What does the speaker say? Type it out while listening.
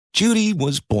Judy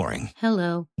was boring.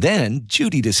 Hello. Then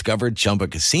Judy discovered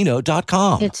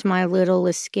ChumbaCasino.com. It's my little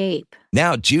escape.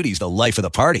 Now Judy's the life of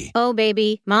the party. Oh,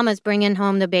 baby, mama's bringing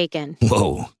home the bacon.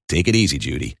 Whoa, take it easy,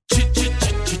 Judy.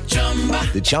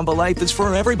 The Chumba life is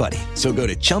for everybody. So go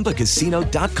to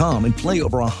ChumbaCasino.com and play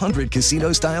over 100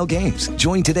 casino-style games.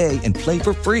 Join today and play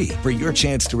for free for your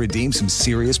chance to redeem some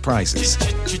serious prizes.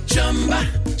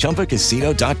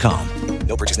 ChumbaCasino.com.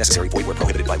 No purchase necessary. Void where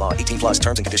prohibited by law. 18 plus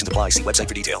terms and conditions apply. See website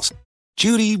for details.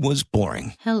 Judy was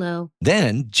boring. Hello.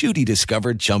 Then Judy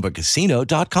discovered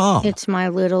ChumbaCasino.com. It's my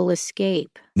little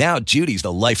escape. Now Judy's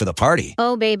the life of the party.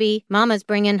 Oh, baby, mama's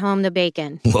bringing home the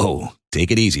bacon. Whoa,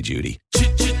 take it easy, Judy.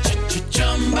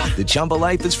 The Chumba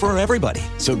life is for everybody.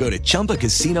 So go to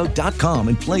ChumbaCasino.com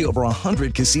and play over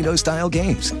 100 casino-style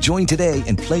games. Join today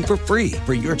and play for free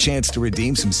for your chance to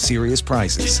redeem some serious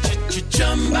prizes.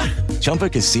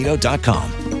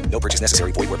 ChumbaCasino.com. No purchase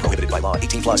necessary. Void where prohibited by law.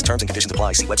 18 plus terms and conditions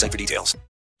apply. See website for details.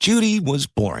 Judy was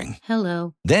boring.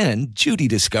 Hello. Then Judy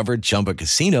discovered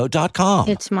ChumbaCasino.com.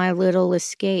 It's my little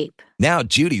escape. Now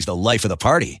Judy's the life of the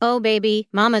party. Oh, baby,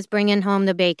 mama's bringing home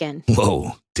the bacon.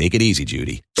 Whoa, take it easy,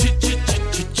 Judy.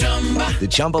 The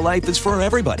Chumba life is for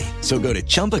everybody. So go to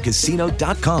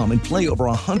ChumbaCasino.com and play over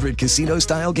 100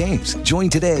 casino-style games. Join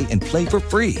today and play for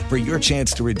free for your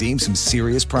chance to redeem some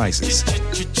serious prizes.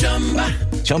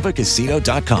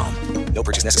 ChumbaCasino.com. No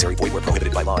purchase necessary. Void where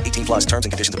prohibited by law. 18 plus terms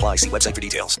and conditions apply. See website for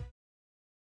details.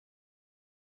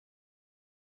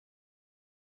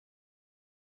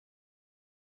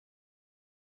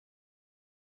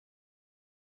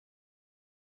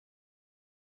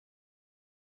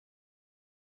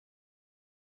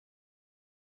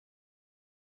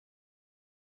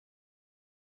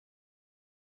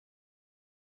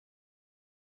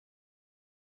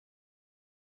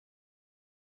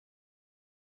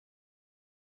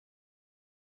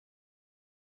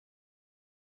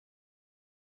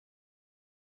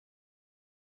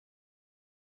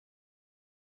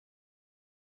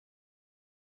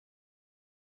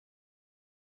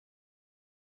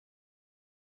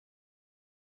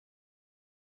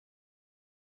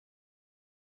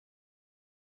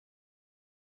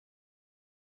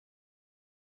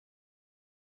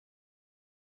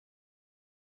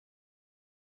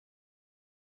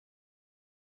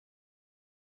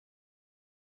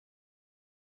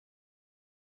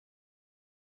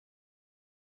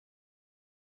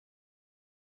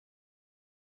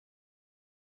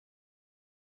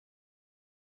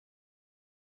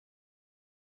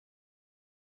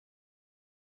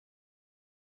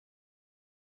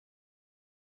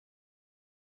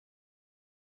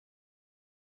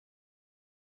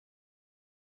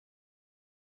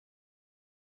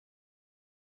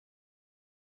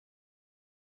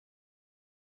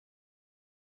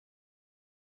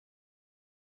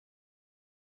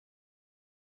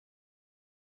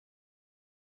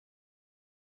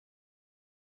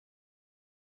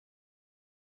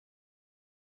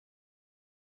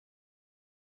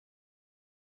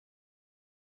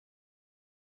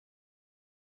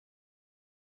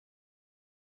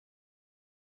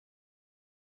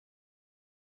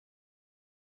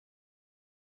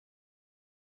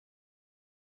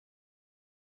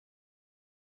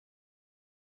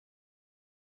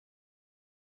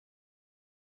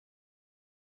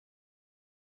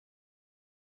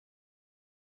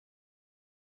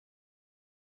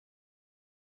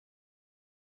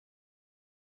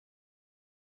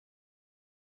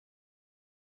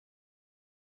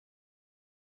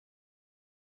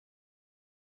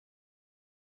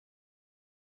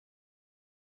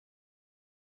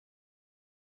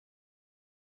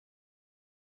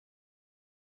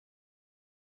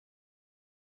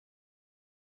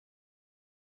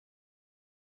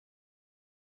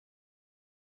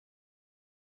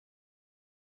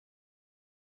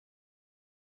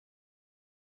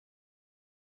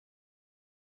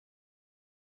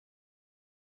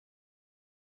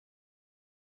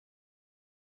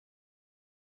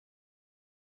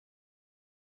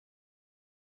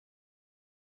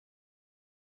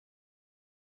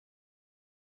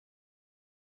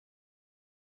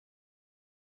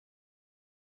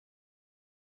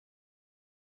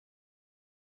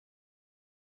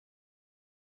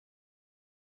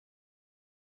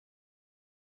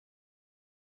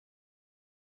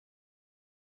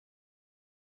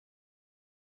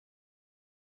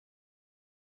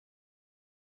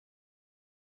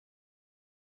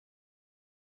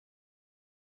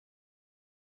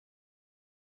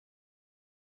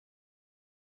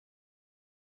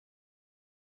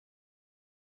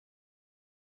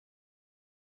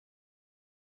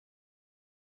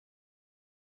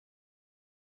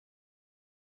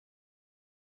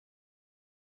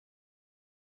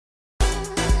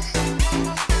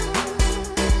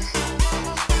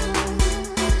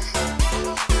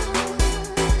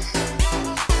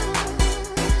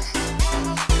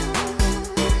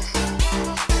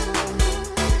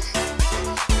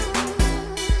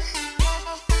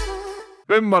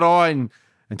 Boom, we're on.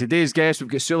 And today's guest,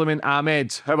 we've got Suleiman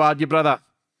Ahmed. How are you, brother?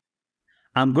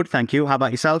 I'm good, thank you. How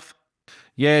about yourself?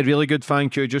 Yeah, really good,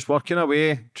 thank you. Just working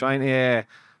away, trying to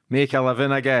make a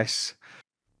living, I guess.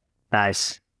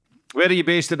 Nice. Where are you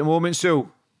based at the moment, Sue?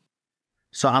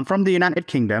 So I'm from the United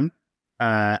Kingdom,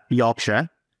 Yorkshire.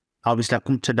 Obviously, I've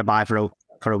come to Dubai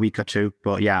for a week or two,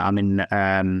 but yeah,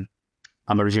 I'm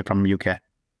originally from the UK.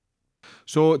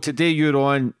 So today you're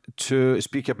on to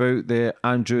speak about the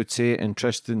Andrew Tate and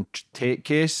Tristan Tate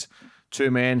case.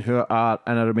 Two men who are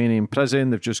in a Romanian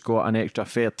prison. They've just got an extra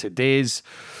 30 days.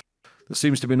 There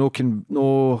seems to be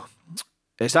no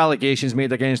it's allegations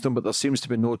made against them, but there seems to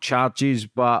be no charges.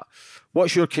 But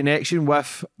what's your connection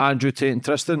with Andrew Tate and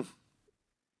Tristan?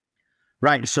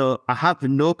 Right, so I have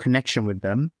no connection with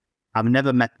them. I've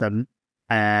never met them,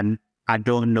 and I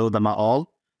don't know them at all.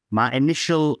 My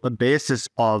initial basis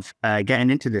of getting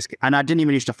into this, and I didn't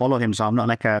even used to follow him, so I'm not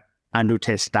like a Andrew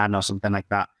Tate stan or something like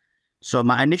that. So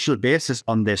my initial basis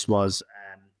on this was,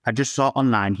 I just saw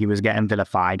online he was getting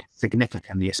vilified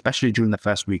significantly, especially during the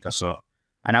first week or so.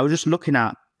 And I was just looking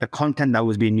at the content that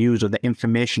was being used or the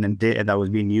information and data that was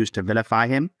being used to vilify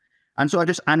him. And so I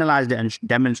just analyzed it and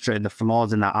demonstrated the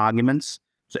flaws in their arguments.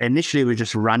 So initially it was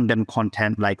just random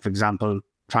content, like, for example,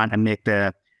 trying to make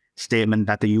the statement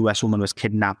that the US woman was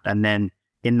kidnapped. And then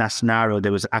in that scenario,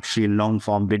 there was actually a long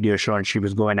form video showing she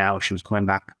was going out, she was coming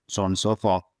back, so on and so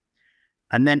forth.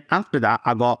 And then after that,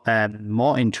 I got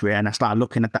more into it and I started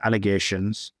looking at the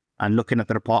allegations and looking at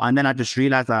the report. And then I just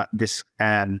realized that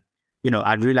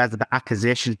I realized that the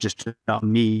accusations just not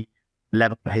me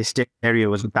level of hysteria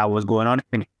that was going on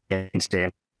against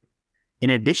him. In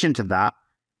addition to that,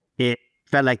 it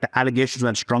felt like the allegations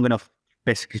weren't strong enough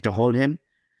basically to hold him.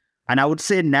 And I would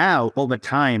say now, over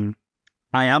time,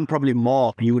 I am probably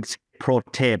more, you would say,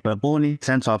 pro-Tate, but only in the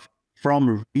sense of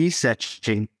from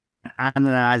researching,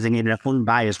 analyzing it in an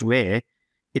unbiased way,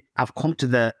 I've come to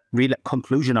the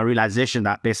conclusion or realization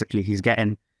that basically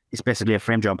it's basically a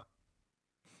frame job.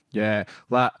 Yeah.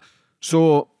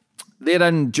 So they're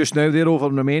in just now, they're over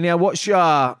in Romania. What's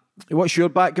your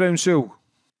background, Sue?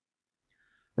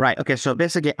 Right. Okay. So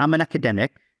basically, I'm an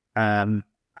academic. I've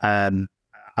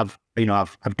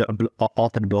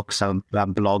authored books, I've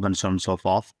blogged and so on and so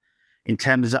forth. In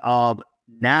terms of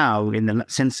now,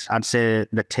 since I'd say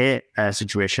the Tate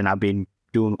situation, I've been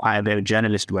doing quite a bit of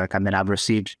journalist work, and then I've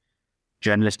received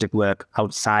journalistic work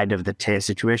outside of the Tate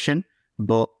situation.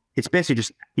 But it's basically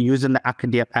just using the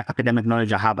academic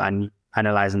knowledge I have and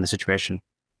analysing the situation.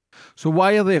 So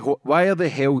why are they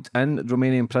held in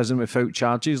Romanian prison without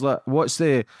charges? Like,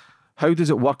 how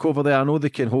does it work over there? I know they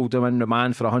can hold them in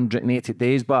remand for 180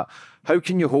 days, but how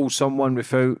can you hold someone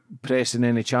without pressing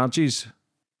any charges?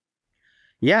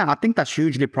 Yeah, I think that's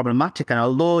hugely problematic. And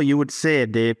although you would say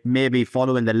they may be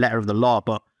following the letter of the law,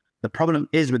 but the problem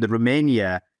is with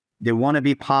Romania, they want to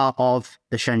be part of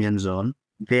the Schengen zone.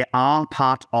 They are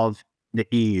part of the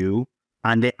EU,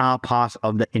 and they are part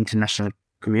of the international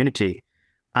community.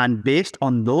 And based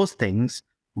on those things,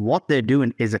 what they're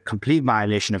doing is a complete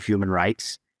violation of human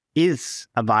rights, is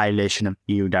a violation of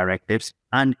EU directives,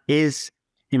 and is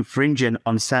infringing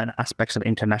on certain aspects of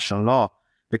international law.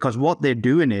 Because what they're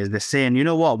doing is they're saying, you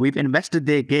know what, we've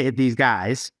investigated these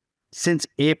guys since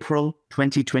April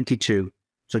 2022.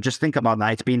 So just think about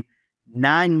that. It's been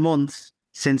 9 months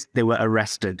since they were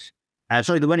arrested.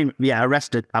 They weren't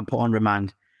arrested and put on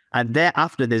remand. And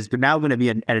thereafter, there's now going to be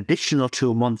an additional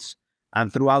 2 months.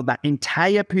 And throughout that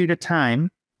entire period of time,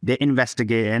 they're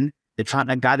investigating, they're trying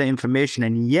to gather information.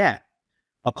 And yet,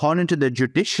 according to the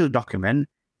judicial document,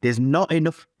 there's not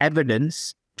enough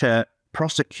evidence to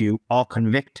prosecute or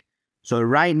convict. So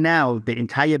right now, the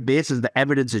entire basis of the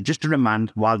evidence is just a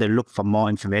remand while they look for more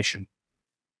information.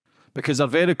 Because they're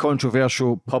very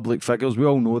controversial public figures, we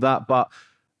all know that, but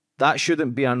that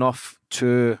shouldn't be enough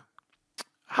to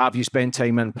have you spend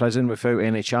time in prison without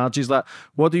any charges. Like,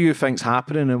 what do you think's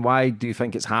happening, and why do you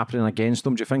think it's happening against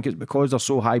them? Do you think it's because they're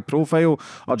so high profile,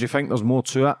 or do you think there's more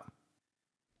to it?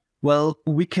 Well,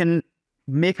 we can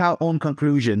make our own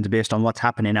conclusions based on what's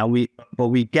happening now. But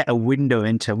we get a window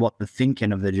into what the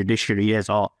thinking of the judiciary is,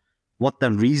 or what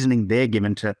the reasoning they're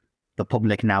giving to the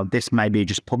public now. This might be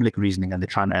just public reasoning, and they're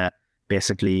trying to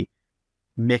basically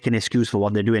make an excuse for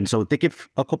what they're doing. So they give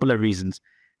a couple of reasons.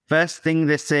 First thing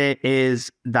they say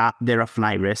is that they're a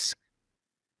flight risk.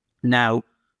 Now,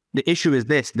 the issue is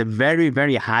this: they're very,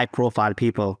 very high profile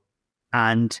people,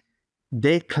 and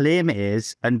their claim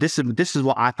is, and this is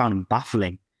what I found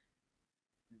baffling,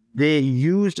 they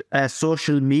used a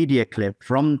social media clip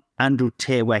from Andrew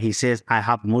Tate where he says, "I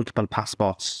have multiple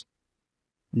passports."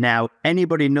 Now,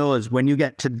 anybody knows when you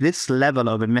get to this level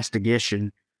of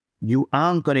investigation, you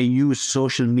aren't going to use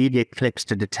social media clips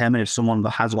to determine if someone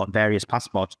has got various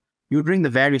passports. You would ring the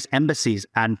various embassies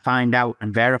and find out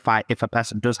and verify if a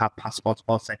person does have passports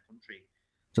or said country.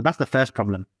 So that's the first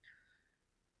problem.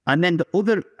 And then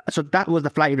so that was the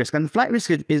flight risk. And the flight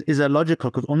risk is illogical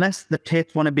because unless the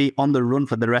Tates want to be on the run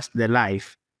for the rest of their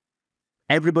life,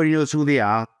 everybody knows who they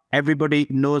are. Everybody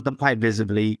knows them quite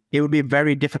visibly. It would be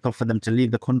very difficult for them to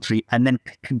leave the country and then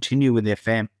continue with their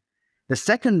fame. The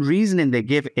second reasoning they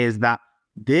give is that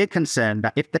they're concerned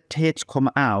that if the Tates come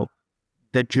out,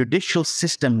 the judicial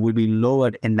system will be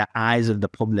lowered in the eyes of the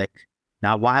public.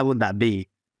 Now, why would that be?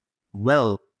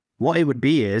 Well, what it would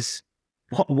be is,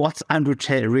 what's Andrew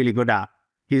Tate really good at?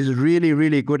 He's really,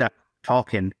 really good at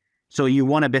talking. So you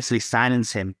want to basically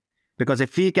silence him. Because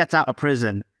if he gets out of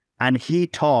prison and he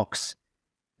talks,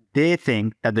 they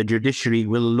think that the judiciary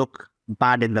will look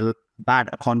bad in light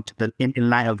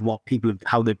of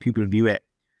how the people view it.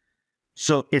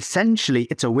 So essentially,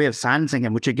 it's a way of silencing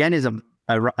him, which again is a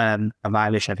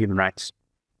violation of human rights.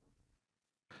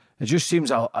 It just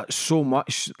seems so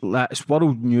much like it's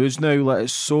world news now. Like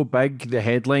it's so big, the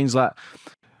headlines. Like,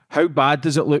 how bad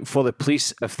does it look for the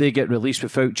police if they get released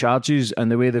without charges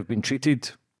and the way they've been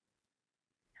treated?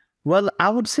 Well, I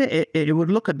would say it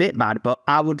would look a bit bad, but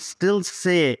I would still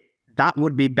say that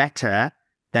would be better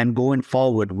than going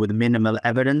forward with minimal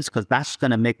evidence, because that's going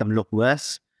to make them look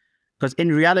worse. Because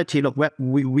in reality, look,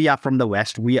 we are from the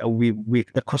West. We're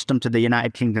accustomed to the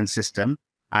United Kingdom system,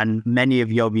 and many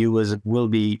of your viewers will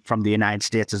be from the United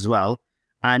States as well.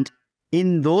 And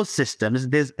in those systems,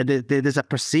 there's a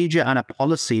procedure and a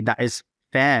policy that is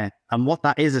fair. And what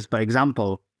that is, for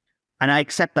example, and I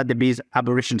accept that there be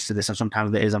aberrations to this, and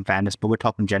sometimes there is unfairness, but we're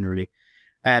talking generally.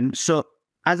 So,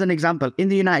 as an example, in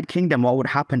the United Kingdom, what would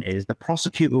happen is the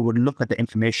prosecutor would look at the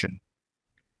information.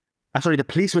 The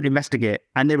police would investigate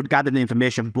and they would gather the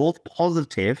information, both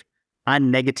positive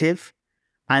and negative,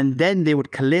 and then they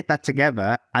would collate that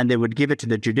together and they would give it to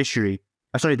the judiciary.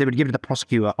 They would give it to the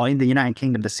prosecutor, or in the United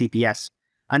Kingdom, the CPS.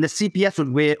 And the CPS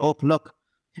would weigh up, look,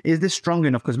 is this strong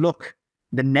enough? Because look,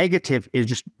 the negative is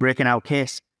just breaking our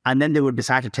case, and then they would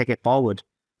decide to take it forward.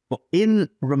 But in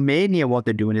Romania, what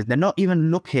they're doing is they're not even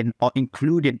looking or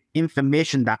including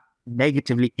information that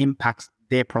negatively impacts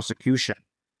their prosecution.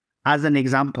 As an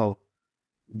example,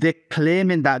 they're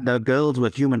claiming that the girls were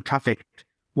human trafficked.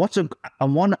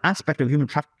 One aspect of human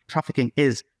trafficking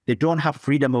is they don't have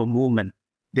freedom of movement.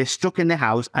 They're stuck in their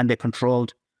house and they're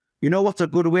controlled. You know what's a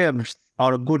good way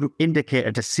or a good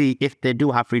indicator to see if they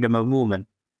do have freedom of movement?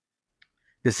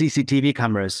 The CCTV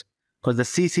cameras. Because the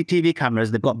CCTV cameras,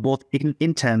 they've got both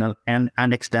internal and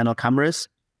external cameras.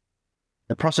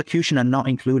 The prosecution are not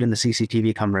including the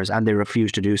CCTV cameras, and they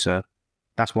refuse to do so.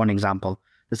 That's one example.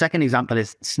 The second example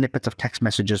is snippets of text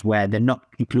messages where they're not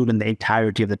including the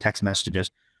entirety of the text messages.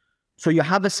 So you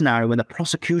have a scenario where the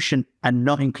prosecution are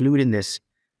not including this.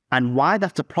 And why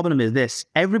that's a problem is this.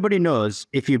 Everybody knows,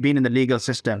 if you've been in the legal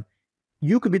system,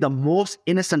 you could be the most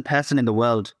innocent person in the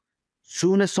world.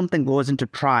 Soon as something goes into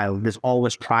trial, there's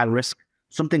always trial risk.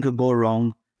 Something could go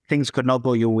wrong. Things could not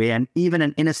go your way. And even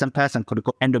an innocent person could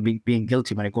end up being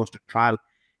guilty when it goes to trial.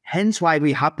 Hence why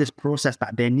we have this process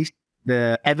that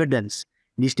the evidence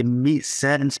needs to meet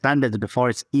certain standards before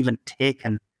it's even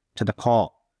taken to the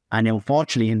court. And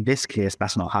unfortunately, in this case,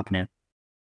 that's not happening.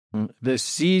 They've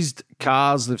seized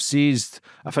cars. They've seized,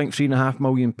 I think, £3.5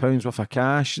 million worth of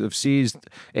cash. They've seized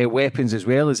weapons as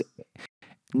well. Is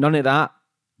none of that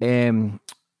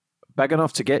big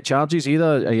enough to get charges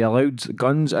either? Are you allowed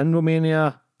guns in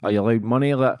Romania? Are you allowed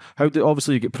money?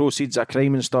 Obviously you get proceeds of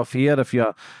crime and stuff here if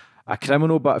you're a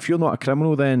criminal, but if you're not a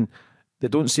criminal, then they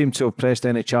don't seem to have pressed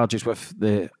any charges with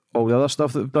all the other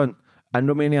stuff that they've done in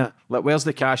Romania. Like, where's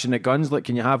the cash and the guns? Like,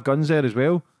 can you have guns there as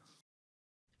well?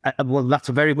 Well, that's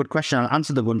a very good question. I'll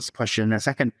answer the guns question in a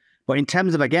second. But in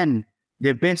terms of, again,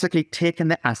 they've basically taken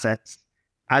the assets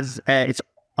as it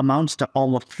amounts to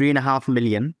almost 3.5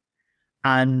 million.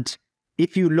 And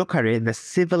if you look at it, the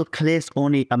civil case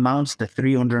only amounts to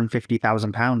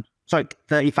 £350,000. Sorry,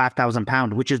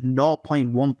 £35,000, which is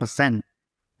 0.1%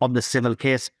 of the civil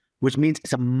case, which means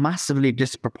it's a massively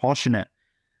disproportionate.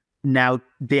 Now,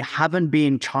 they haven't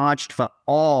been charged for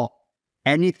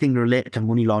anything related to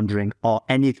money laundering or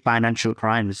any financial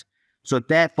crimes. So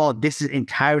therefore, this is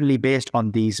entirely based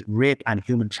on these rape and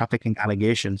human trafficking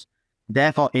allegations.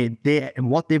 Therefore,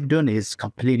 what they've done is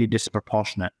completely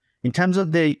disproportionate. In terms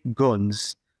of the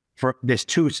guns, there's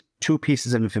two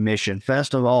pieces of information.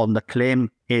 First of all, the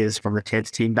claim is from the Tate's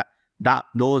team that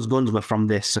those guns were from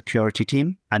the security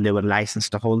team and they were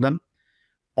licensed to hold them.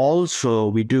 Also,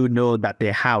 we do know that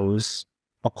they house,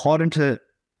 according to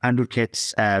Andrew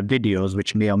Tate's videos,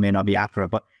 which may or may not be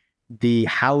accurate, but the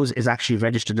house is actually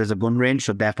registered as a gun range,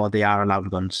 so therefore they are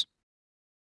allowed guns.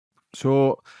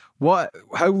 So,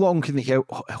 how long can they held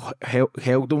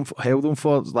them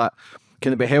for? Is that,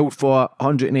 can they be held for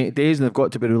 180 days and they've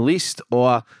got to be released,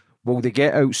 or will they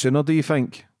get out sooner, do you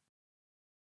think?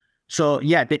 So,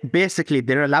 yeah, basically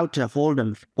they're allowed to hold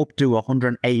them up to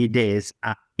 180 days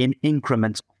in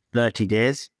increments of 30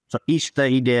 days. So each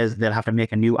 30 days, they'll have to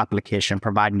make a new application,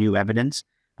 provide new evidence.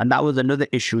 And that was another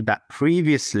issue that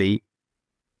previously,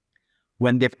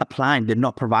 when they've applied, they've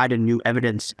not provided new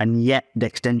evidence, and yet the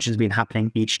extension's been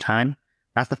happening each time.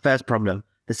 That's the first problem.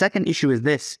 The second issue is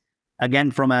this,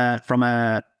 again, from a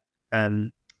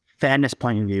fairness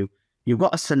point of view, you've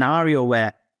got a scenario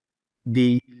where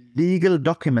the legal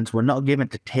documents were not given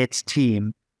to Tate's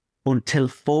team until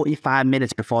 45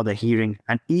 minutes before the hearing.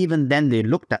 And even then they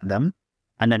looked at them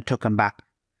and then took them back.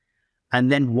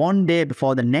 And then one day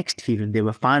before the next hearing, they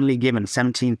were finally given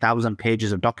 17,000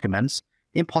 pages of documents,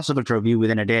 impossible to review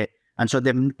within a day. And so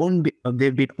they've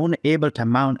been unable to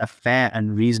mount a fair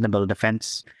and reasonable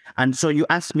defense. And so you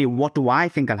ask me, what do I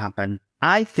think will happen?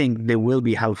 I think they will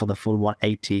be held for the full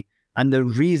 180. And the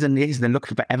reason is they're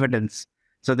looking for evidence.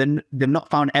 So then they've not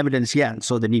found evidence yet, and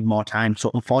so they need more time. So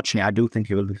unfortunately, I do think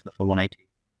he will be for the full 180.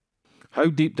 How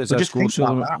deep does this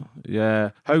go?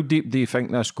 Yeah. How deep do you think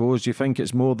this goes? Do you think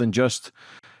it's more than just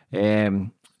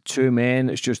two men?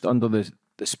 It's just under the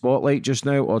spotlight just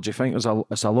now, or do you think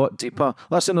it's a lot deeper?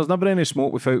 Listen, there's never any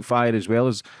smoke without fire, as well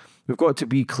as we've got to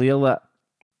be clear that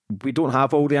we don't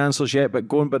have all the answers yet, but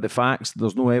going by the facts,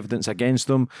 there's no evidence against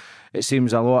them. It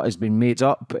seems a lot has been made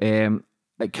up.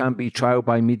 It can be trial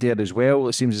by media as well.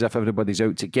 It seems as if everybody's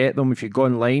out to get them. If you go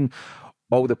online,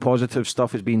 all the positive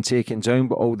stuff has been taken down,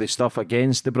 but all the stuff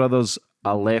against the brothers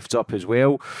are left up as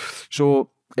well. So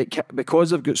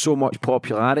because they've got so much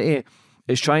popularity,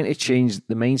 it's trying to change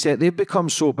the mindset. They've become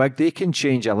so big, they can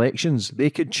change elections.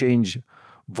 They could change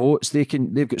votes. They're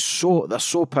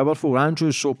so powerful.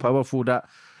 Andrew's so powerful that,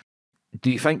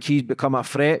 do you think he's become a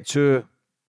threat to,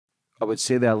 I would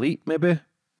say, the elite, maybe?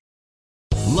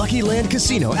 Lucky Land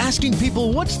Casino, asking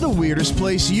people, what's the weirdest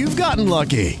place you've gotten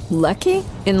lucky? Lucky?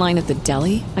 In line at the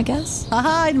deli, I guess?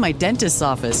 Aha, in my dentist's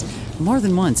office. More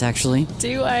than once, actually.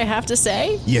 Do I have to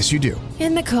say? Yes, you do.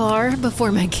 In the car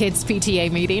before my kids'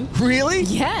 PTA meeting. Really?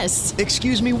 Yes.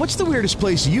 Excuse me, what's the weirdest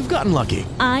place you've gotten lucky?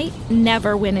 I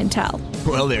never win and tell.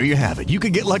 Well, there you have it. You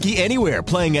can get lucky anywhere,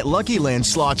 playing at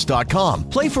LuckyLandSlots.com.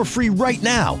 Play for free right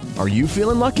now. Are you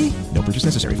feeling lucky? No purchase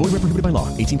necessary. Void where prohibited by law.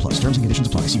 18+. Terms and conditions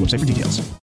apply. See website for details.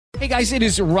 Hey guys, it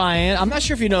is Ryan. I'm not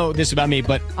sure if you know this about me,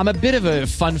 but I'm a bit of a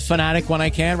fun fanatic when I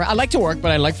can. I like to work,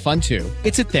 but I like fun too.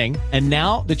 It's a thing. And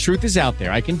now the truth is out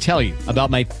there. I can tell you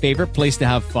about my favorite place to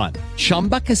have fun.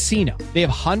 Chumba Casino. They have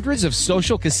hundreds of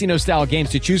social casino style games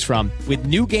to choose from with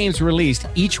new games released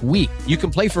each week. You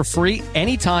can play for free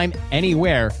anytime,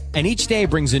 anywhere. And each day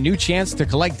brings a new chance to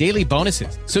collect daily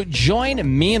bonuses. So join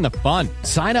me in the fun.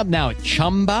 Sign up now at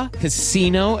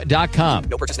ChumbaCasino.com.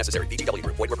 No purchase necessary. VGW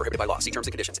Group. Void where prohibited by law. See terms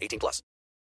and conditions. 18+.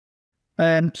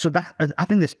 So that, I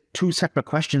think there's two separate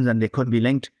questions and they could be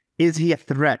linked. Is he a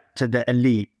threat to the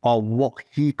elite, or what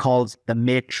he calls the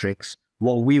matrix,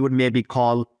 what we would maybe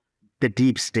call the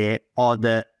deep state or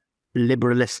the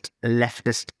liberalist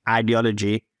leftist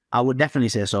ideology? I would definitely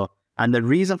say so. And the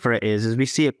reason for it is we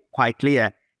see it quite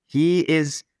clear. He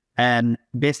is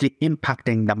basically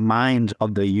impacting the minds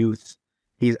of the youth.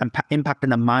 He's impacting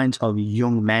the minds of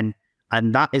young men.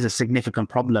 And that is a significant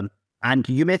problem. And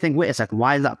you may think, wait a second,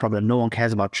 why is that a problem? No one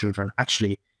cares about children.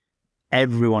 Actually,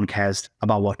 everyone cares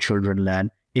about what children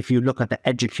learn. If you look at the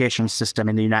education system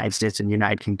in the United States and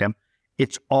United Kingdom,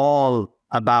 it's all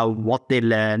about what they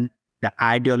learn, the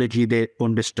ideology they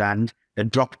understand, the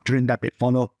doctrine that they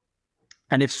follow.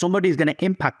 And if somebody's going to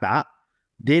impact that,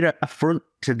 they're an affront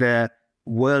to the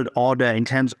world order in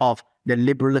terms of the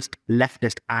liberalist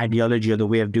leftist ideology or the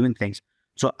way of doing things.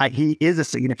 So he is a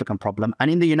significant problem. And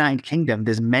in the United Kingdom,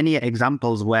 there's many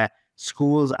examples where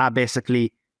schools are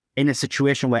basically in a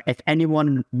situation where if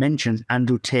anyone mentions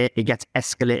Andrew Tate, it gets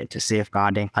escalated to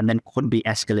safeguarding and then could be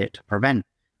escalated to prevent.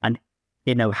 And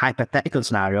in a hypothetical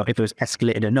scenario, if it was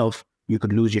escalated enough, you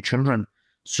could lose your children.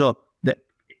 So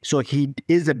he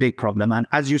is a big problem. And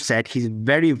as you said, he's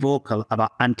very vocal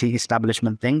about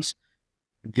anti-establishment things.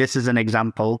 This is an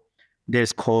example.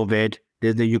 There's COVID,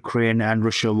 there's the Ukraine and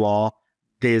Russia war,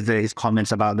 there's his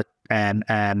comments about the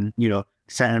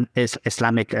certain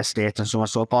Islamic states and so on and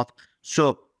so forth.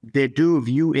 So they do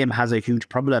view him as a huge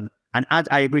problem. And as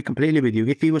I agree completely with you,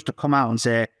 if he was to come out and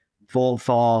say, vote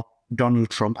for Donald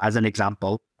Trump as an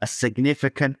example, a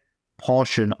significant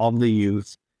portion of the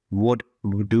youth would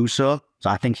do so. So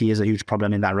I think he is a huge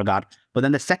problem in that regard. But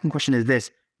then the second question is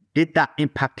this: did that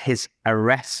impact his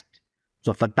arrest?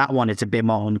 So for that one, it's a bit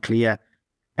more unclear.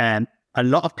 And a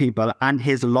lot of people and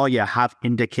his lawyer have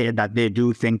indicated that they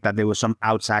do think that there was some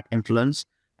outside influence,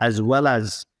 as well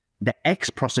as the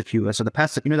ex-prosecutor. So the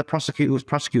person, the prosecutor who was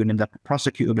prosecuting him, the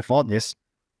prosecutor before this,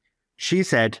 she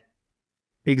said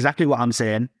exactly what I'm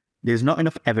saying. There's not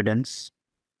enough evidence.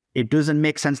 It doesn't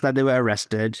make sense that they were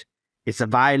arrested. It's a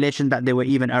violation that they were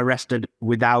even arrested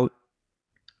without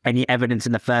any evidence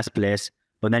in the first place.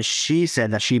 But then she said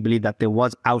that she believed that there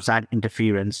was outside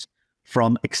interference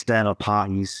from external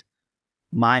parties.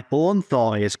 My own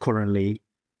thought is currently,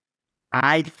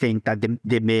 I think that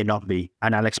they may not be,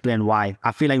 and I'll explain why.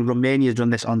 I feel like Romania's done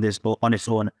this on its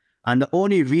own. And the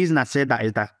only reason I say that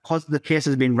is that because the case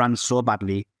has been run so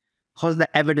badly, because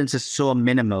the evidence is so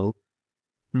minimal,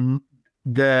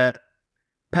 the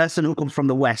person who comes from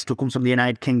the West, who comes from the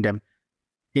United Kingdom,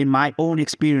 in my own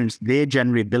experience, they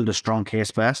generally build a strong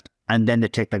case first, and then they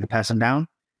take the person down.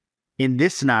 In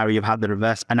this scenario, you've had the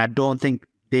reverse, and I don't think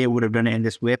they would have done it in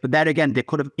this way. But then again, they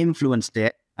could have influenced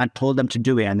it and told them to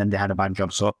do it, and then they had a bad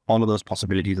job. So all of those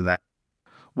possibilities are there.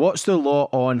 What's the law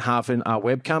on having a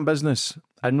webcam business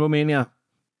in Romania?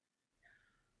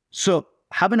 So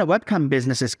having a webcam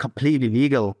business is completely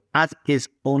legal, as is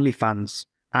OnlyFans.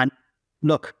 And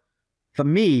look, for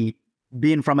me,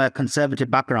 being from a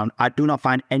conservative background, I do not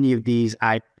find any of these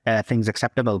things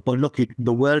acceptable. But look,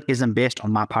 the world isn't based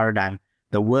on my paradigm.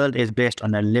 The world is based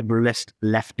on a liberalist,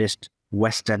 leftist,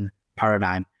 Western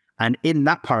paradigm. And in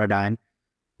that paradigm,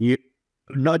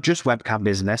 not just webcam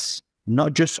business,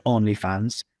 not just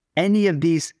OnlyFans, any of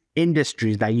these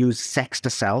industries that use sex to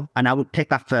sell, and I would take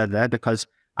that further because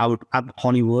I would add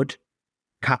Hollywood,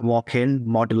 catwalking,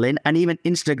 modeling, and even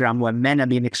Instagram, where men are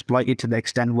being exploited to the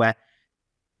extent where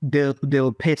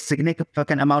they'll pay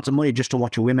significant amounts of money just to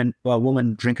watch a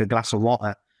woman drink a glass of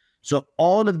water. So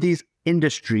all of these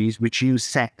industries which use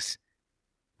sex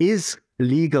is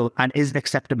legal and is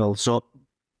acceptable. So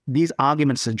these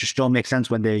arguments just don't make sense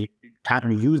when they can't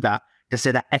really use that to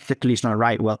say that ethically it's not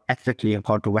right. Well, ethically,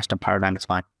 according to Western paradigm, it's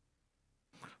fine.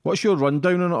 What's your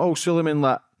rundown on it all, Suleiman?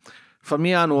 Like, for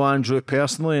me, I know Andrew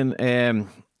personally, and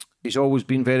he's always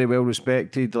been very well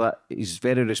respected. Like, he's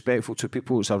very respectful to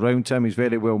people that's around him. He's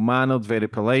very well mannered, very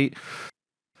polite.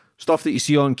 Stuff that you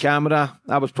see on camera,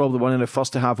 I was probably one of the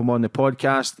first to have him on the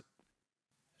podcast.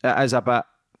 It is a bit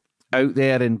out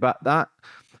there, but that,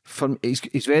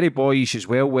 he's very boyish as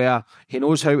well, where he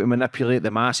knows how to manipulate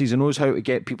the masses. He knows how to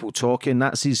get people talking.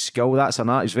 That's his skill. That's an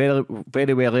art. He's very,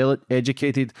 very well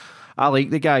educated. I like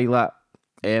the guy. Like,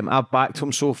 I've backed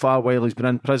him so far while he's been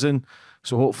in prison.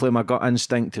 So hopefully my gut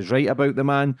instinct is right about the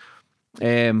man.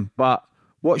 But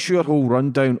what's your whole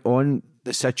rundown on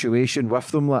the situation with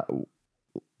them?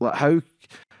 Like how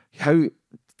do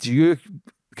you?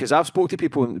 Because I've spoke to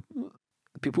people and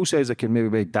people says they can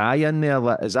maybe die in there.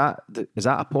 Like, is that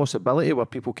a possibility where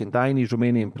people can die in these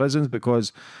Romanian prisons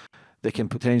because they can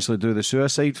potentially do the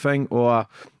suicide thing, or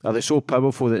are they so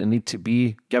powerful that they need to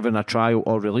be given a trial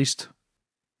or released?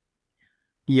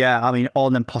 Yeah, I mean, all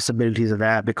them possibilities are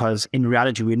there because in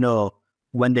reality, we know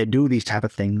when they do these type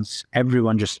of things,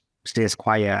 everyone just stays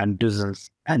quiet and doesn't,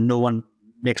 and no one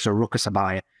makes a ruckus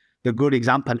about it. The good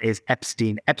example is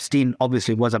Epstein. Epstein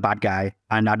obviously was a bad guy,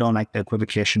 and I don't like the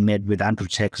equivocation made with Andrew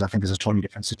Tate because I think it's a totally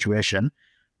different situation.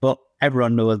 But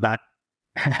everyone knows that,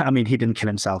 I mean, he didn't kill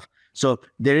himself. So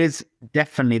there is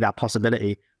definitely that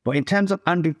possibility. But in terms of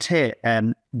Andrew Tate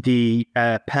and the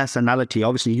personality,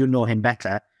 obviously you know him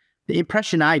better. The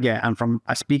impression I get, and from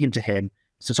speaking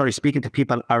to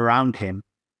people around him,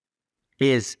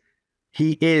 is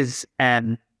he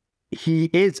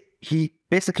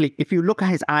basically, if you look at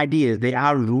his ideas, they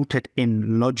are rooted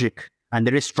in logic and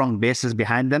there is strong basis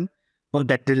behind them, but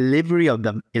the delivery of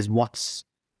them is what's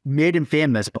made him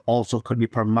famous, but also could be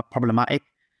problematic.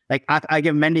 Like, I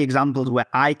give many examples where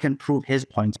I can prove his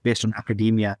points based on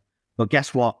academia, but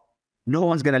guess what? No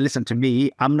one's going to listen to me.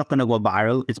 I'm not going to go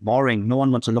viral. It's boring. No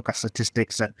one wants to look at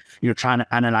statistics and you're trying to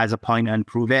analyze a point and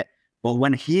prove it. But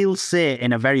when he'll say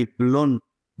in a very blunt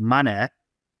manner,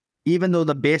 even though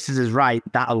the basis is right,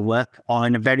 that'll work, or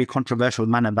in a very controversial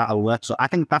manner, that'll work. So I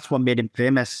think that's what made him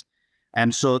famous.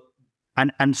 So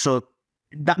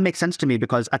that makes sense to me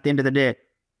because at the end of the day,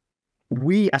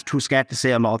 we are too scared to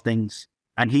say a lot of things,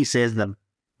 and he says them.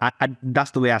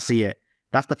 That's the way I see it.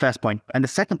 That's the first point. And the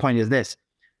second point is this.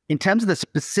 In terms of the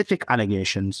specific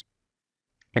allegations,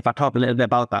 if I talk a little bit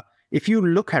about that, if you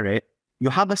look at it, you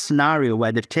have a scenario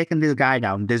where they've taken this guy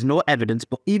down. There's no evidence,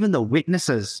 but even the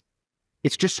witnesses,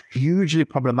 it's just hugely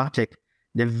problematic.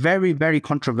 They're very, very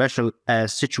controversial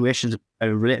situations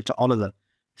related to all of them.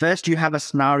 First, you have a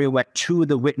scenario where two of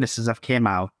the witnesses have came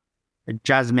out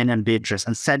Jasmine and Beatrice,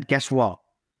 and said, guess what?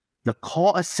 The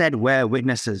court has said we're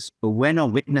witnesses, but we're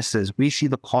not witnesses. We see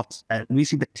the courts, we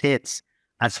see the Tates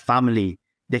as family.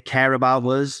 They care about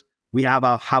us. We have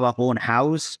our own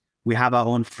house. We have our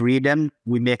own freedom.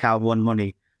 We make our own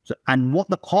money. So, and what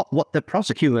the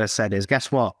prosecutor said is,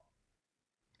 guess what?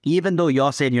 Even though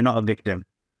you're saying you're not a victim,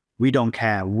 we don't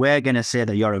care. We're going to say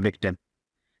that you're a victim.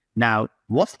 Now,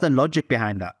 what's the logic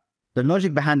behind that? The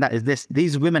logic behind that is this.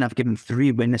 These women have given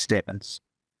 3 witness statements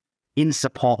in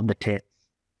support of the Tates.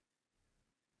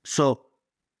 So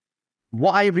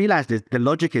what I realized is the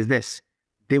logic is this.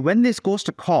 When this goes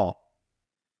to court,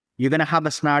 you're going to have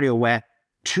a scenario where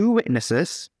 2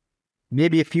 witnesses,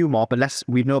 maybe a few more, but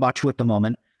we know about 2 at the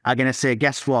moment, are going to say,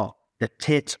 guess what? The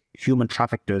Tate human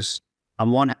trafficked us.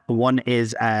 And one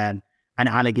is an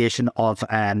allegation of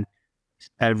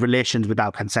relations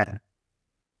without consent.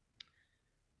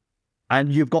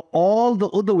 And you've got all the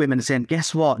other women saying,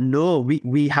 guess what? No,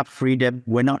 we have freedom.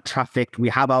 We're not trafficked. We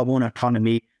have our own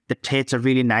autonomy. The Tates are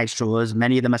really nice to us.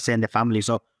 Many of them are saying they're family.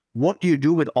 So what do you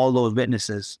do with all those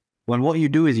witnesses? Well, what you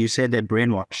do is you say they're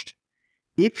brainwashed.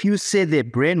 If you say they're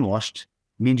brainwashed,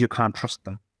 it means you can't trust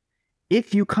them.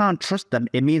 If you can't trust them,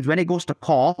 it means when it goes to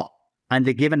court and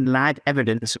they're given live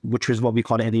evidence, which is what we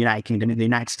call it in the United Kingdom, in the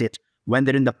United States, when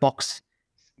they're in the box,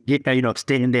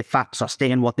 stating their facts or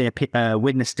stating what their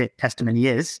witness testimony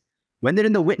is, when they're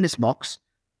in the witness box,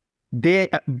 their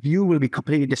view will be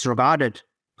completely disregarded.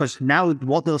 Because now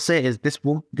what they'll say is this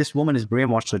woman is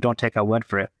brainwashed, so don't take our word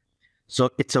for it. So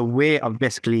it's a way of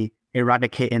basically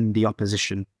eradicating the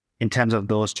opposition in terms of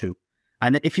those 2.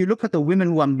 And then if you look at the women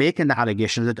who are making the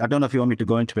allegations, I don't know if you want me to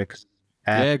go into it.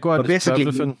 Yeah, go ahead. Basically,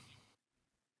 everything.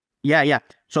 Yeah.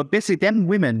 So basically, them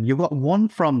women, you've got one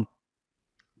from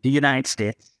the United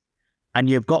States, and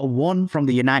you've got one from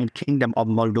the United Kingdom of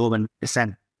Moldovan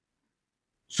descent.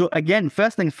 So again,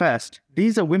 first thing first,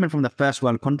 these are women from the first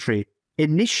world country.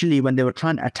 Initially, when they were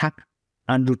trying to attack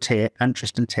Andrew Tate and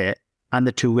Tristan Tate and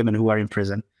the 2 women who are in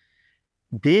prison,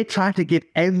 they tried to give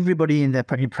everybody in their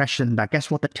impression that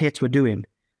guess what the Tates were doing?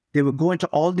 They were going to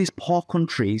all these poor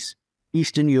countries,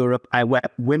 Eastern Europe, where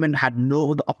women had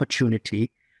no other opportunity,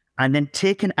 and then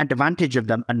taking advantage of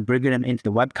them and bringing them into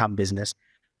the webcam business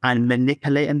and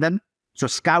manipulating them. So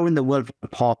scouring the world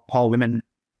for poor women,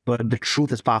 but the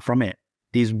truth is far from it.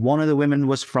 One of the women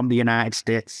was from the United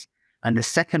States, and the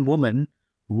second woman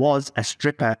was a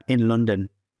stripper in London.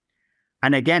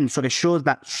 And again, so it shows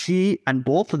that she and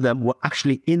both of them were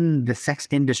actually in the sex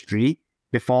industry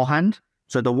beforehand.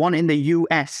 So the one in the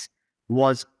US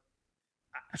was,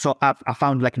 so I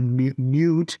found like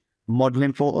nude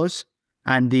modeling photos,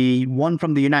 and the one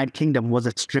from the United Kingdom was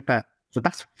a stripper. So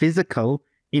that's physical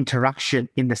interaction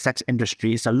in the sex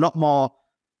industry. It's a lot more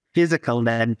physical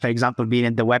than, for example, being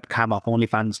in the webcam or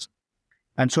OnlyFans.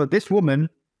 And so this woman,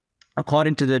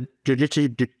 according to the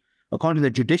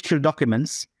judicial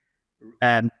documents,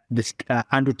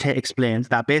 Andrew Tate explains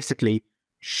that basically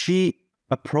she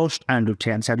approached Andrew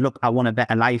Tate and said, look, I want a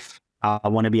better life. I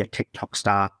want to be a TikTok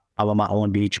star. I want my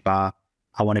own beach bar.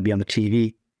 I want to be on the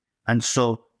TV. And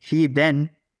so he then,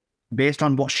 based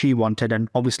on what she wanted, and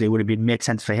obviously it would have made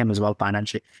sense for him as well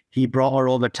financially, he brought her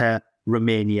over to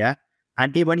Romania.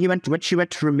 And when she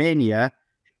went to Romania,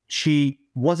 she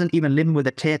wasn't even living with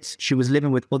the Tates. She was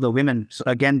living with other women. So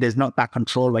again, there's not that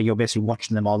control where you're basically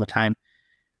watching them all the time.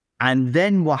 And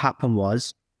then what happened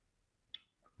was,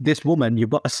 this woman,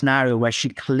 you've got a scenario where she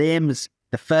claims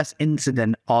the first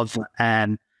incident of,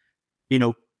 the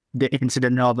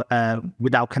incident of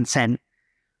without consent.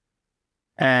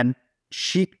 And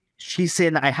she's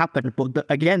saying that it happened. But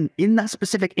again, in that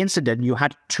specific incident, you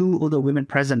had 2 other women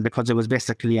present because it was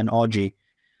basically an orgy.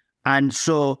 And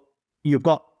so you've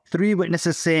got 3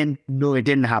 witnesses saying, no, it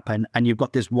didn't happen. And you've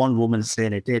got this one woman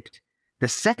saying it did. The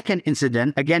second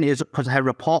incident, again, is because her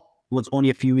report was only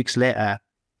a few weeks later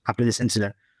after this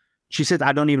incident. She says,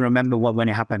 I don't even remember when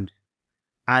it happened.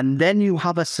 And then you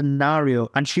have a scenario,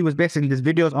 and she was basically, there's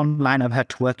videos online of her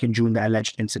twerking during the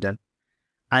alleged incident.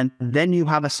 And then you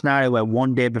have a scenario where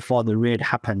one day before the raid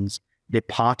happens, they're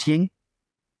partying.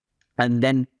 And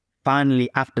then finally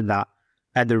after that,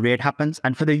 the raid happens.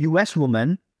 And for the US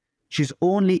woman, she's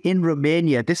only in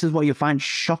Romania. This is what you find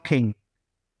shocking.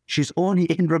 She's only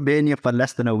in Romania for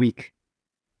less than a week.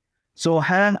 So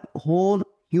her whole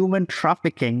human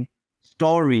trafficking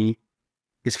story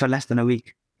is for less than a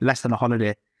week, less than a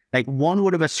holiday. Like, one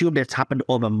would have assumed it's happened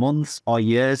over months or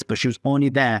years, but she was only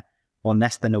there for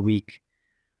less than a week.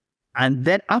 And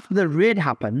then after the raid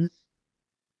happens,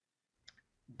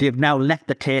 they've now left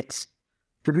the Tates.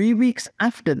 3 weeks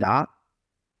after that,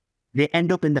 they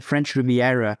end up in the French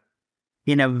Riviera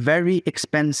in a very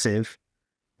expensive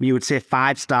we would say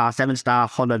 5-star, 7-star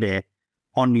holiday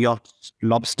on yachts,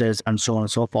 lobsters, and so on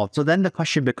and so forth. So then the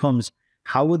question becomes,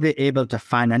 how were they able to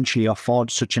financially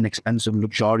afford such an expensive,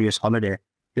 luxurious holiday?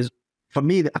 Because for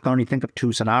me, I can only think of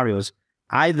two scenarios.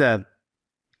 Either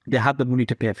they had the money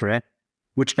to pay for it,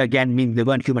 which again means they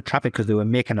weren't human trafficked because they were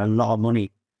making a lot of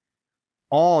money.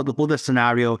 Or the other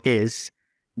scenario is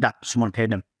that someone paid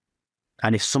them.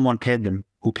 And if someone paid them,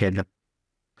 who paid them?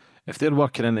 If they're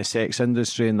working in the sex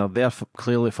industry and they're there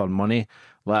clearly for money,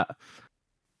 like,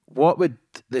 what would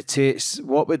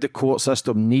the court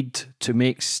system need to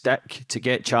make stick to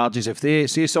get charges? If they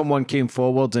say someone came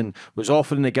forward and was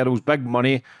offering the girls big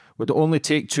money, would it only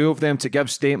take 2 of them to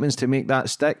give statements to make that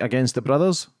stick against the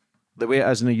brothers, the way it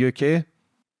is in the UK?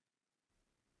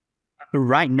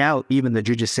 Right now, even the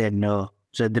judges said no.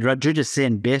 So the judges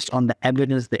saying, based on the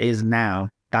evidence there is now,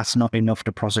 that's not enough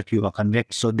to prosecute or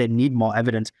convict. So they need more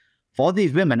evidence. For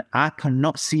these women, I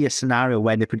cannot see a scenario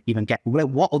where they could even get,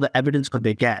 what other evidence could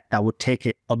they get that would take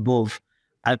it above,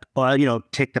 or,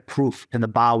 take the proof to the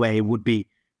bar where it would be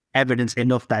evidence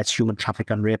enough that it's human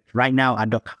trafficking and rape. Right now,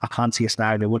 I can't see a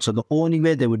scenario they would. So the only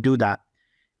way they would do that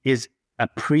is a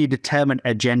predetermined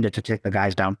agenda to take the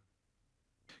guys down.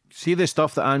 See the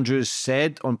stuff that Andrew's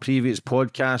said on previous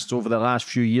podcasts over the last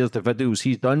few years, the videos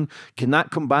he's done, can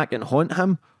that come back and haunt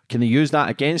him? Can they use that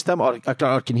against him? Or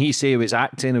can he say he was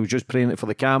acting, he was just playing it for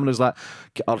the cameras? Or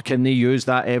can they use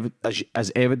that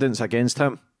as evidence against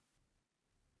him?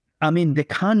 I mean, they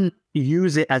can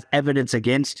use it as evidence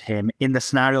against him in the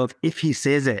scenario of if he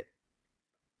says it.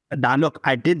 Now, look,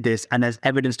 I did this and there's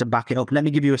evidence to back it up. Let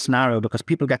me give you a scenario because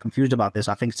people get confused about this.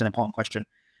 I think it's an important question.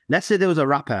 Let's say there was a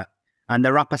rapper and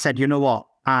the rapper said, you know what?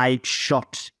 I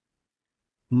shot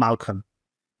Malcolm.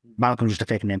 Malcolm's just a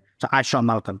fake name. So I shot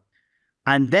Malcolm.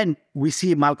 And then we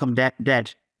see Malcolm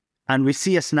dead. And we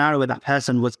see a scenario where that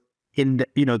person was in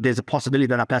the, there's a possibility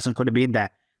that person could have been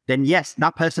there. Then yes,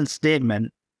 that person's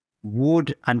statement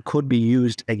would and could be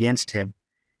used against him.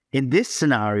 In this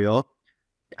scenario,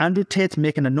 Andrew Tate's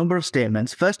making a number of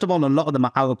statements. First of all, a lot of them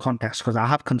are out of context because I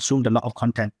have consumed a lot of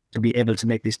content to be able to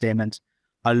make these statements.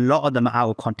 A lot of them are out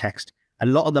of context. A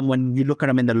lot of them, when you look at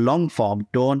them in the long form,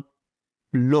 don't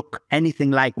look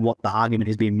anything like what the argument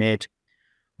is being made.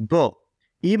 But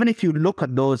even if you look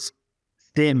at those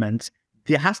statements,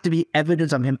 there has to be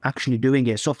evidence of him actually doing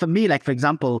it. So for me, like, for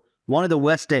example, one of the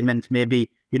worst statements may be,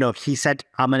 he said,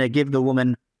 I'm going to give the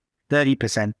woman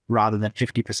 30% rather than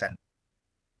 50%.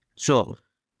 So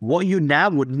what you now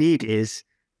would need is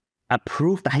a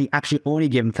proof that he actually only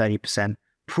gave him 30%,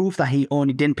 proof that he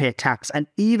only didn't pay tax. And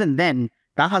even then,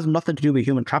 that has nothing to do with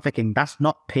human trafficking. That's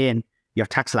not paying your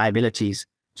tax liabilities.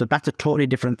 So that's a totally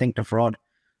different thing to fraud.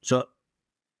 So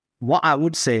what I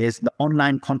would say is the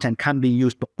online content can be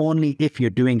used, but only if you're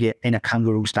doing it in a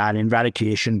kangaroo style. In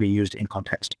reality, it shouldn't be used in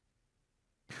context.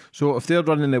 So if they're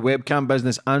running the webcam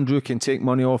business, Andrew can take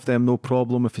money off them, no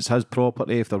problem, if it's his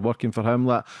property, if they're working for him.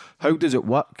 How does it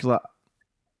work?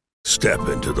 Step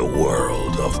into the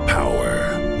world of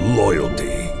power,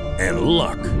 loyalty, and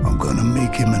luck. I'm gonna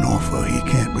make him an offer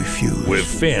he can't refuse. With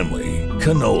family,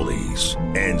 cannolis,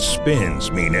 and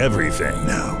spins mean everything.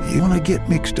 Now, you wanna get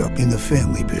mixed up in the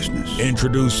family business.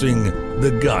 Introducing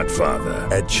The Godfather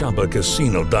at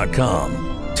ChumbaCasino.com.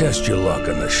 Test your luck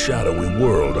in the shadowy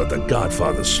world of The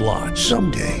Godfather slot.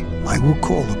 Someday, I will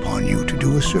call upon you to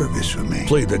do a service for me.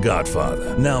 Play The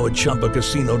Godfather, now at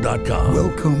ChumbaCasino.com.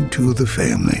 Welcome to the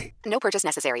family. No purchase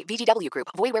necessary. VGW Group.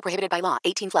 Void where prohibited by law.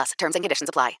 18+. Terms and conditions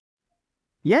apply.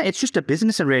 Yeah, it's just a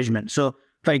business arrangement. So,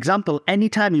 for example,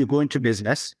 anytime you go into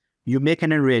business, you make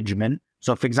an arrangement.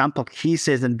 So, for example, he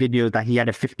says in videos that he had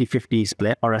a 50-50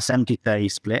 split or a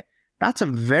 70-30 split. That's a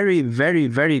very, very,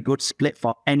 very good split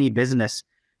for any business.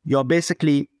 You're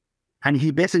basically, and he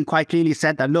basically quite clearly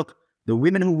said that, look, the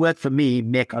women who work for me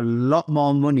make a lot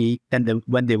more money than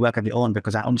when they work on their own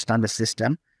because I understand the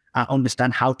system. I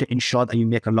understand how to ensure that you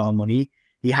make a lot of money.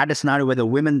 He had a scenario where the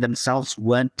women themselves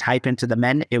weren't typing to the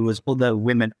men. It was other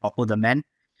women or other men.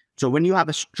 So when you have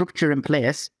a structure in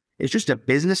place, it's just a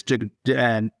business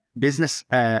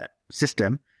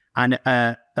system and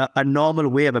a normal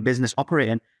way of a business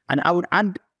operating. And I would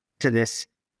add to this,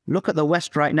 look at the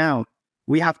West right now.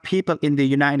 We have people in the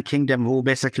United Kingdom who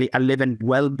basically are living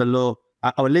well below,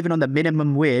 or living on the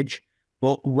minimum wage,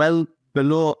 but well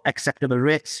below acceptable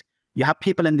rates. You have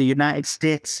people in the United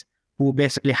States who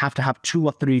basically have to have 2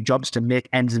 or 3 jobs to make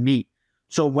ends meet.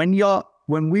 So when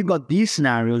we've got these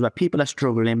scenarios where people are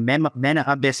struggling, men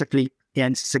are basically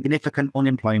in significant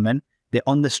unemployment, they're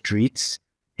on the streets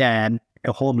and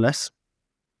homeless.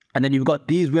 And then you've got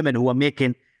these women who are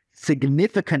making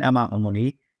significant amount of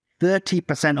money,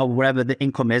 30% of whatever the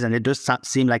income is, and it does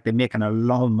seem like they're making a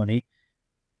lot of money.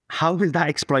 How is that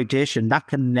exploitation? That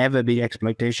can never be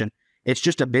exploitation. It's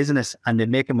just a business and they're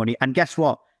making money. And guess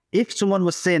what? If someone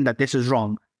was saying that this is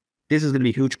wrong, this is going to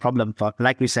be a huge problem for,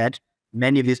 like we said,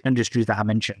 many of these industries that I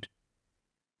mentioned.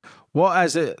 What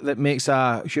is it that makes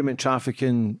a human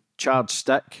trafficking charge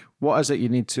stick? What is it you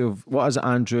need to have, what is it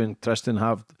Andrew and Tristan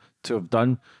have to have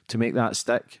done to make that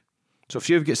stick? So if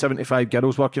you've got 75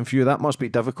 girls working for you, that must be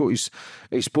difficult.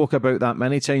 He spoke about that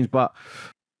many times, but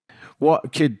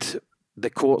what could the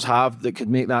courts have that could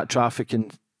make that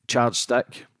trafficking charge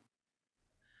stick?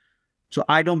 So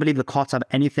I don't believe the courts have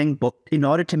anything, but in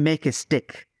order to make it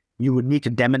stick, you would need to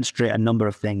demonstrate a number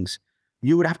of things.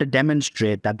 You would have to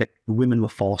demonstrate that the women were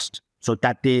forced, so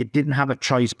that they didn't have a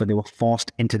choice, but they were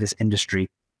forced into this industry.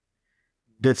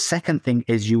 The second thing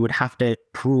is you would have to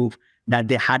prove that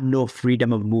they had no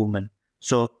freedom of movement.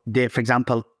 So they, for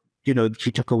example, he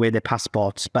took away their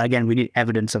passports, but again, we need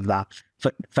evidence of that.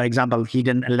 For example, he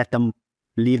didn't let them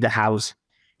leave the house.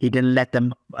 He didn't let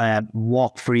them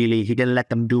walk freely. He didn't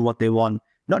let them do what they want.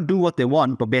 Not do what they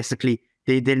want, but basically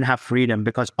they didn't have freedom,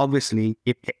 because obviously,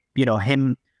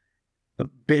 him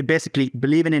basically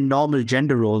believing in normal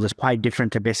gender roles is quite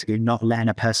different to basically not letting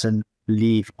a person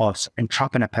leave or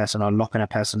entrapping a person or locking a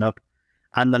person up.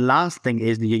 And the last thing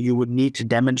is that you would need to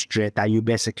demonstrate that you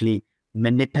basically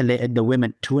manipulated the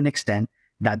women to an extent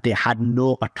that they had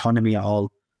no autonomy at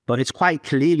all. But it's quite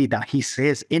clearly that he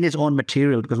says in his own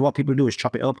material, because what people do is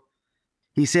chop it up.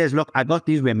 He says, look, I got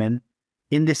these women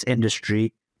in this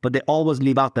industry, but they always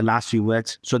leave out the last few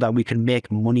words so that we can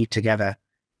make money together.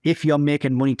 If you're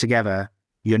making money together,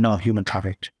 you're not human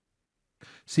trafficked.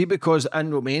 See, because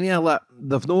in Romania,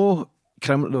 they've no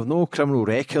criminal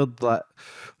record.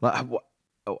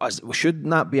 Shouldn't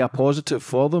that be a positive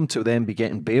for them to then be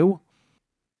getting bail?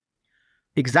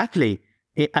 Exactly.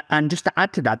 And just to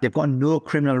add to that, they've got no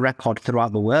criminal record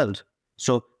throughout the world.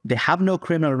 So they have no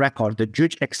criminal record. The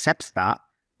judge accepts that.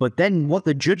 But then what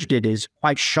the judge did is,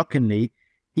 quite shockingly,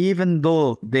 even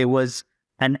though there was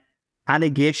an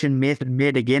allegation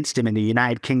made against him in the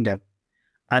United Kingdom,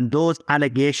 and those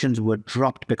allegations were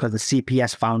dropped because the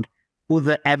CPS found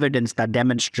other evidence that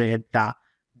demonstrated that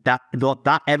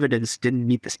evidence didn't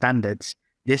meet the standards,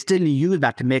 they still use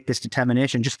that to make this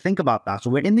determination. Just think about that. So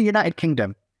we're in the United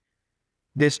Kingdom.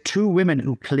 There's 2 women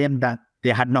who claimed that they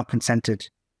had not consented.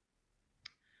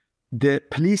 The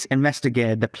police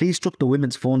investigated. The police took the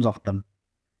women's phones off them.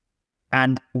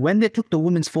 And when they took the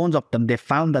women's phones off them, they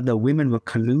found that the women were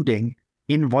colluding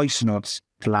in voice notes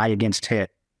to lie against her.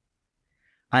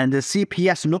 And the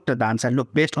CPS looked at that and said,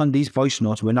 look, based on these voice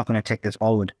notes, we're not going to take this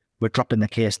forward. We're dropping the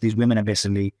case. These women are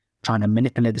basically trying to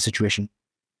manipulate the situation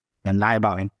and lie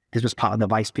about him. This was part of the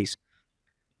Vice piece.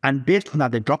 And based on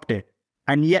that, they dropped it.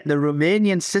 And yet the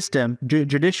Romanian system,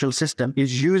 judicial system,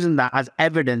 is using that as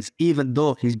evidence, even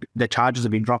though the charges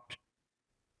have been dropped.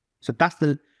 So that's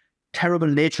the terrible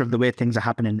nature of the way things are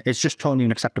happening. It's just totally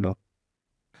unacceptable.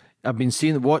 I've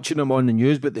been watching them on the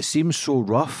news, but they seem so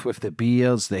rough with the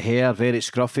beards, the hair, very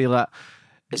scruffy.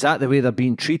 Is that the way they're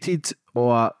being treated?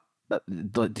 Or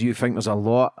do you think there's a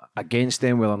lot against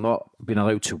them where they're not being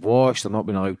allowed to wash, they're not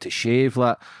being allowed to shave?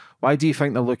 Why do you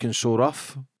think they're looking so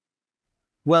rough?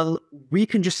 Well, we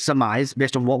can just surmise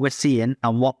based on what we're seeing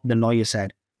and what the lawyer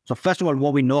said. So first of all,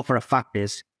 what we know for a fact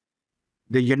is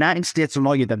the United States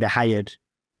lawyer that they hired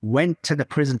went to the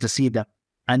prison to see them,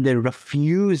 and they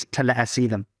refused to let us see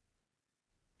them.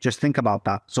 Just think about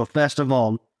that. So first of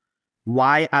all,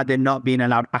 why are they not being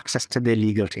allowed access to their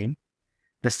legal team?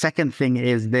 The second thing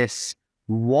is this: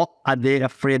 what are they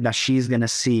afraid that she's going to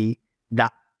see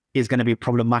that is going to be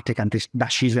problematic and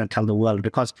that she's going to tell the world?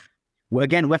 Because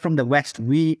we're from the West.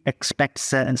 We expect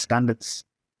certain standards,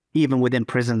 even within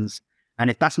prisons. And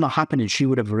if that's not happening, she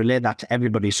would have relayed that to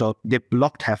everybody. So they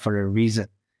blocked her for a reason.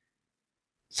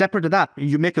 Separate to that,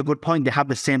 you make a good point. They have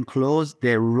the same clothes.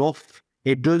 They're rough.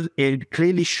 It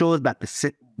clearly shows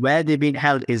that where they're being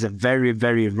held is a very,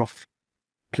 very rough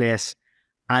place.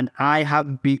 And I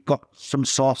have got some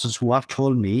sources who have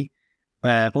told me,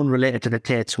 unrelated to the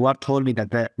Tates, who have told me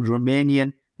that the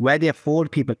Romanian, where they hold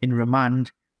people in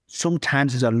remand,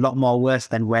 sometimes is a lot more worse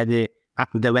than where they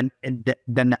went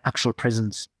than the actual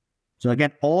prisons. So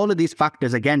again, all of these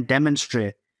factors again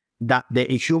demonstrate that the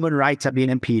human rights are being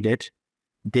impeded.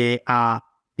 They are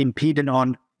impeding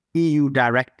on EU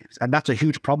directives, and that's a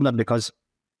huge problem because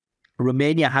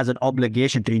Romania has an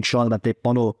obligation to ensure that they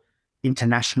follow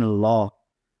international law.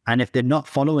 And if they're not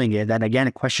following it, then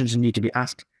again, questions need to be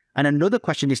asked. And another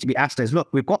question needs to be asked is, look,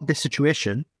 we've got this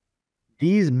situation.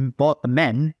 These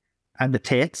men and the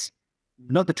Tates,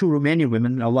 not the two Romanian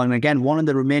women. And again, one of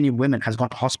the Romanian women has gone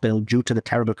to hospital due to the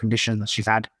terrible condition that she's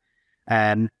had.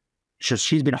 So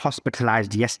she's been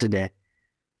hospitalized yesterday.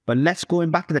 But let's go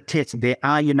back to the Tates. They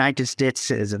are United States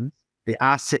citizens. They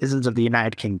are citizens of the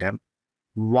United Kingdom.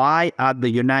 Why are the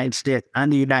United States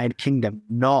and the United Kingdom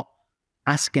not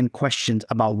asking questions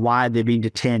about why they're being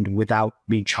detained without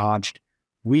being charged?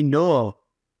 We know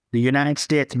the United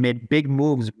States made big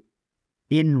moves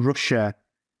in Russia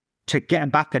to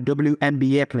get back a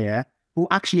WNBA player who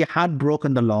actually had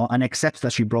broken the law and accepts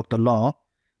that she broke the law,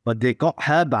 but they got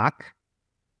her back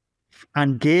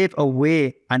and gave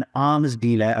away an arms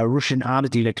dealer, a Russian arms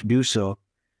dealer, to do so.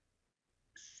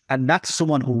 And that's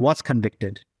someone who was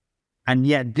convicted. And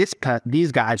yet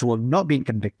these guys who have not been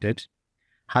convicted,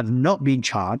 have not been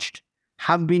charged,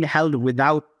 have been held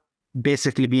without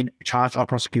basically being charged or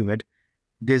prosecuted.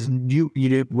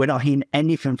 We're not hearing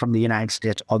anything from the United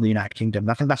States or the United Kingdom.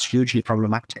 I think that's hugely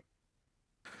problematic.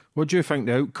 What do you think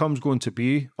the outcome's going to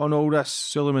be on all this,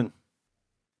 Suleiman?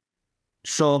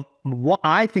 So what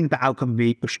I think the outcome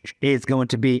is going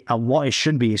to be and what it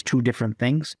should be is two different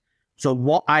things. So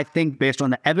what I think based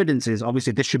on the evidence is,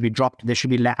 obviously this should be dropped, this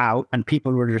should be let out, and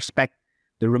people would respect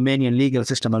the Romanian legal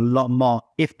system a lot more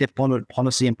if they followed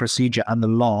policy and procedure and the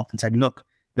law and said, look,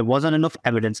 there wasn't enough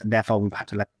evidence and therefore we've had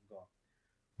to let them go.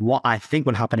 What I think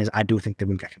will happen is I do think they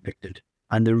will get convicted.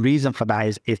 And the reason for that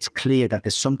is it's clear that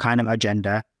there's some kind of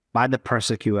agenda by the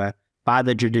persecutor, by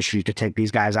the judiciary to take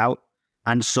these guys out.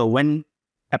 And so when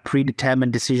a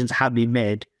predetermined decisions have been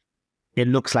made, it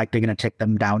looks like they're going to take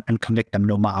them down and convict them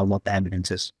no matter what the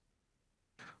evidence is.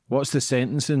 What's the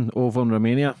sentencing over in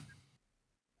Romania?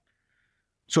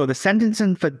 So the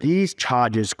sentencing for these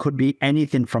charges could be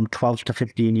anything from 12 to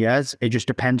 15 years. It just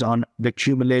depends on the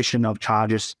accumulation of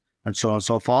charges and so on and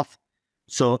so forth.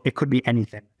 So it could be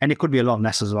anything. And it could be a lot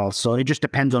less as well. So it just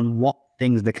depends on what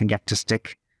things they can get to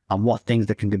stick and what things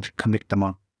they can convict them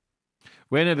on.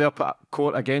 When are they up at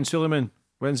court again, Suleiman?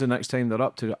 When's the next time they're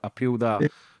up to appeal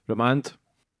that remand?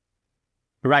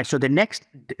 Right, so the next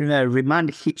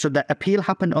remand, so the appeal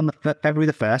happened on the February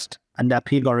the 1st, and the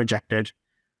appeal got rejected.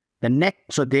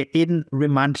 So they're in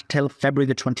remand till February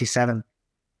the 27th.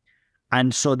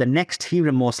 And so the next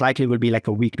hearing most likely will be like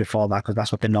a week before that, because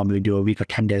that's what they normally do, a week or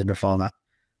 10 days before that.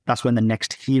 That's when the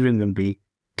next hearing will be,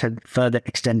 to further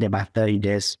extend it by 30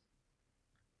 days.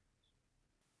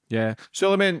 Yeah.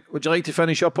 Suleiman, would you like to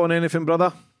finish up on anything,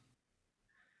 brother?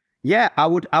 Yeah, I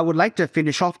would like to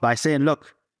finish off by saying,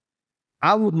 look,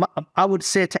 I would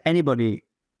say to anybody,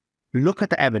 look at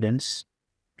the evidence,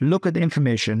 look at the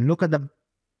information, look at the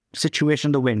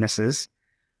situation, the witnesses,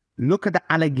 look at the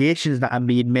allegations that are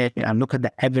being made, and look at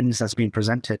the evidence that's being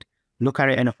presented. Look at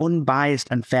it in an unbiased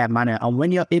and fair manner. And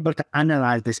when you're able to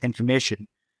analyze this information,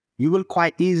 you will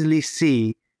quite easily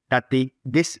see that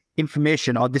this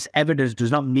information or this evidence does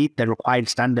not meet the required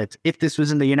standards. If this was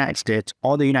in the United States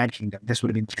or the United Kingdom, this would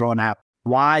have been thrown out.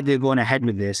 Why they're going ahead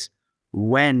with this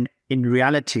when in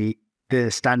reality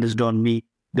the standards don't meet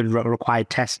the required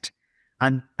test?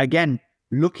 And again,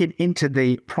 looking into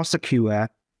the prosecutor,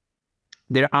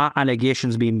 there are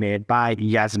allegations being made by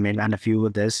Yasmin and a few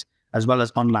others, as well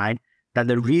as online, that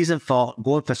the reason for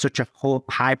going for such a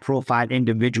high-profile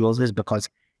individuals is because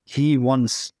he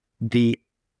wants the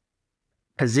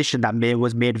position that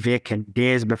was made vacant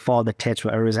days before the Tates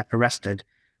were arrested,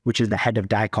 which is the head of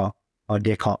DICOT, or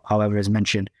DICOT, however is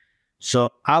mentioned.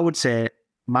 So I would say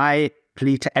my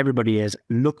plea to everybody is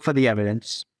look for the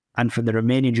evidence, and for the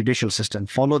Romanian judicial system,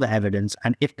 follow the evidence,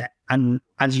 and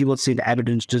as you will see, the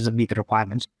evidence doesn't meet the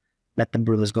requirements, let them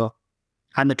brothers go.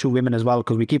 And the two women as well,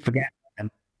 because we keep forgetting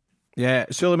them. Yeah,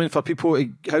 Suleiman, for people,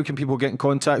 how can people get in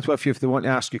contact with you if they want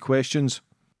to ask you questions?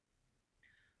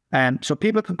 So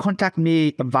people can contact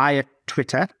me via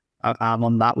Twitter. I'm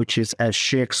on that, which is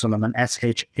Sheikh Suleiman,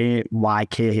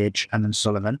 SHAYKH, and then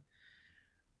Suleiman.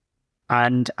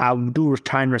 And I do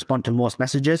try and respond to most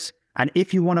messages. And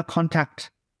if you want to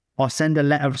contact or send a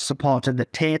letter of support to the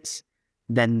Tates,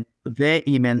 then their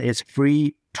email is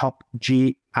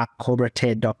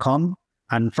freetopg@cobratate.com.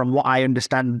 And from what I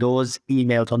understand, those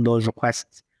emails on those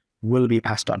requests will be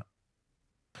passed on.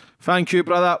 Thank you,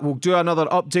 brother. We'll do another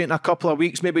update in a couple of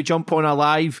weeks, maybe jump on a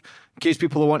live in case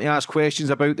people want to ask questions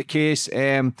about the case.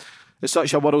 It's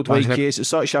such a worldwide case, it's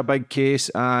such a big case,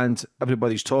 and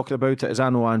everybody's talking about it. As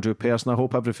I know Andrew personally, I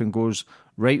hope everything goes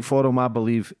right for him. I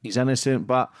believe he's innocent,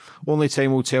 but only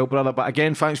time will tell, brother. But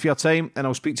again, thanks for your time, and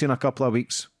I'll speak to you in a couple of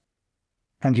weeks.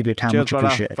 Thank you for your time. Cheers, much brother.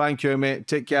 appreciated. Thank you, mate.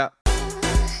 Take care.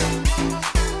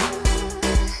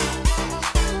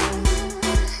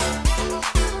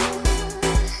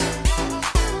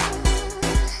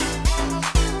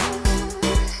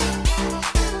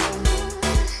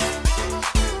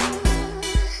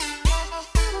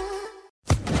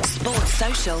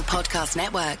 Social Podcast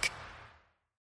Network.